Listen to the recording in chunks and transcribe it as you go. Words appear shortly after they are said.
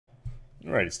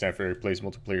Alright, it's time for Eric Plays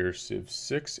Multiplayer Civ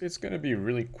 6. It's going to be a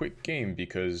really quick game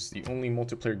because the only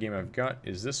multiplayer game I've got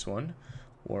is this one,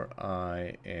 where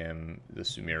I am the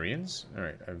Sumerians.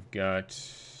 Alright, I've got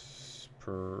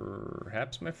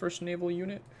perhaps my first naval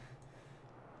unit?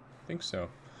 I think so.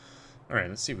 Alright,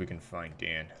 let's see if we can find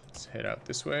Dan. Let's head out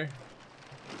this way.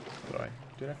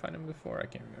 Did I find him before? I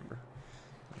can't remember.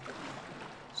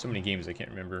 So many games I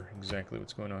can't remember exactly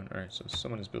what's going on. Alright, so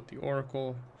someone has built the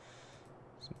Oracle.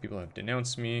 Some people have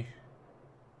denounced me.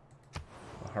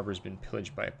 The harbor's been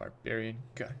pillaged by a barbarian.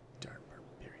 God darn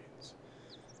barbarians.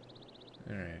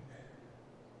 Alright.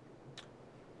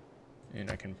 And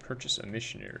I can purchase a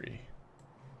missionary.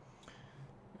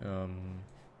 Alright,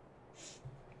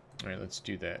 let's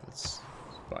do that. Let's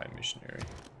buy a missionary.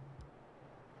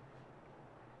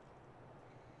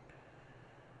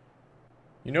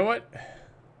 You know what?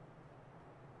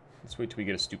 Let's wait till we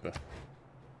get a stupa.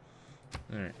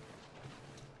 Alright.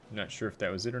 I'm not sure if that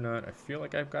was it or not. I feel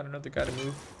like I've got another guy to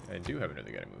move. I do have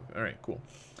another guy to move. Alright, cool.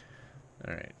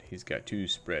 Alright, he's got 2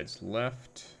 spreads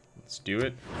left. Let's do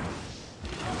it.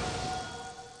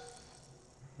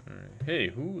 Alright. Hey,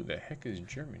 who the heck is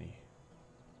Germany?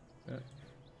 Is that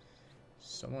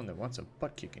someone that wants a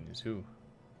butt kicking is who?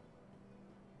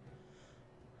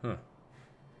 Huh.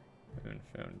 I haven't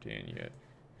found Dan yet.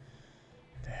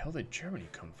 Where the hell did Germany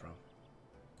come from?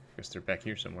 I guess they're back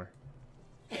here somewhere.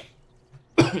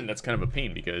 That's kind of a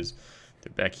pain because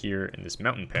they're back here in this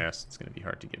mountain pass. It's going to be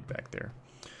hard to get back there.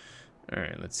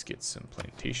 Alright, let's get some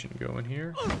plantation going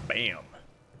here. Bam!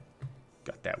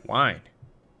 Got that wine.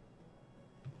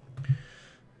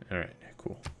 Alright,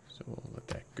 cool. So we'll let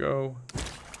that go.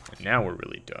 And now we're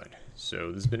really done.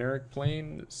 So this has been Eric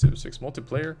playing Civ 6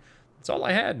 Multiplayer. That's all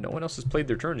I had. No one else has played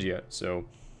their turns yet. So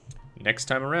next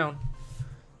time around.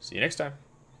 See you next time.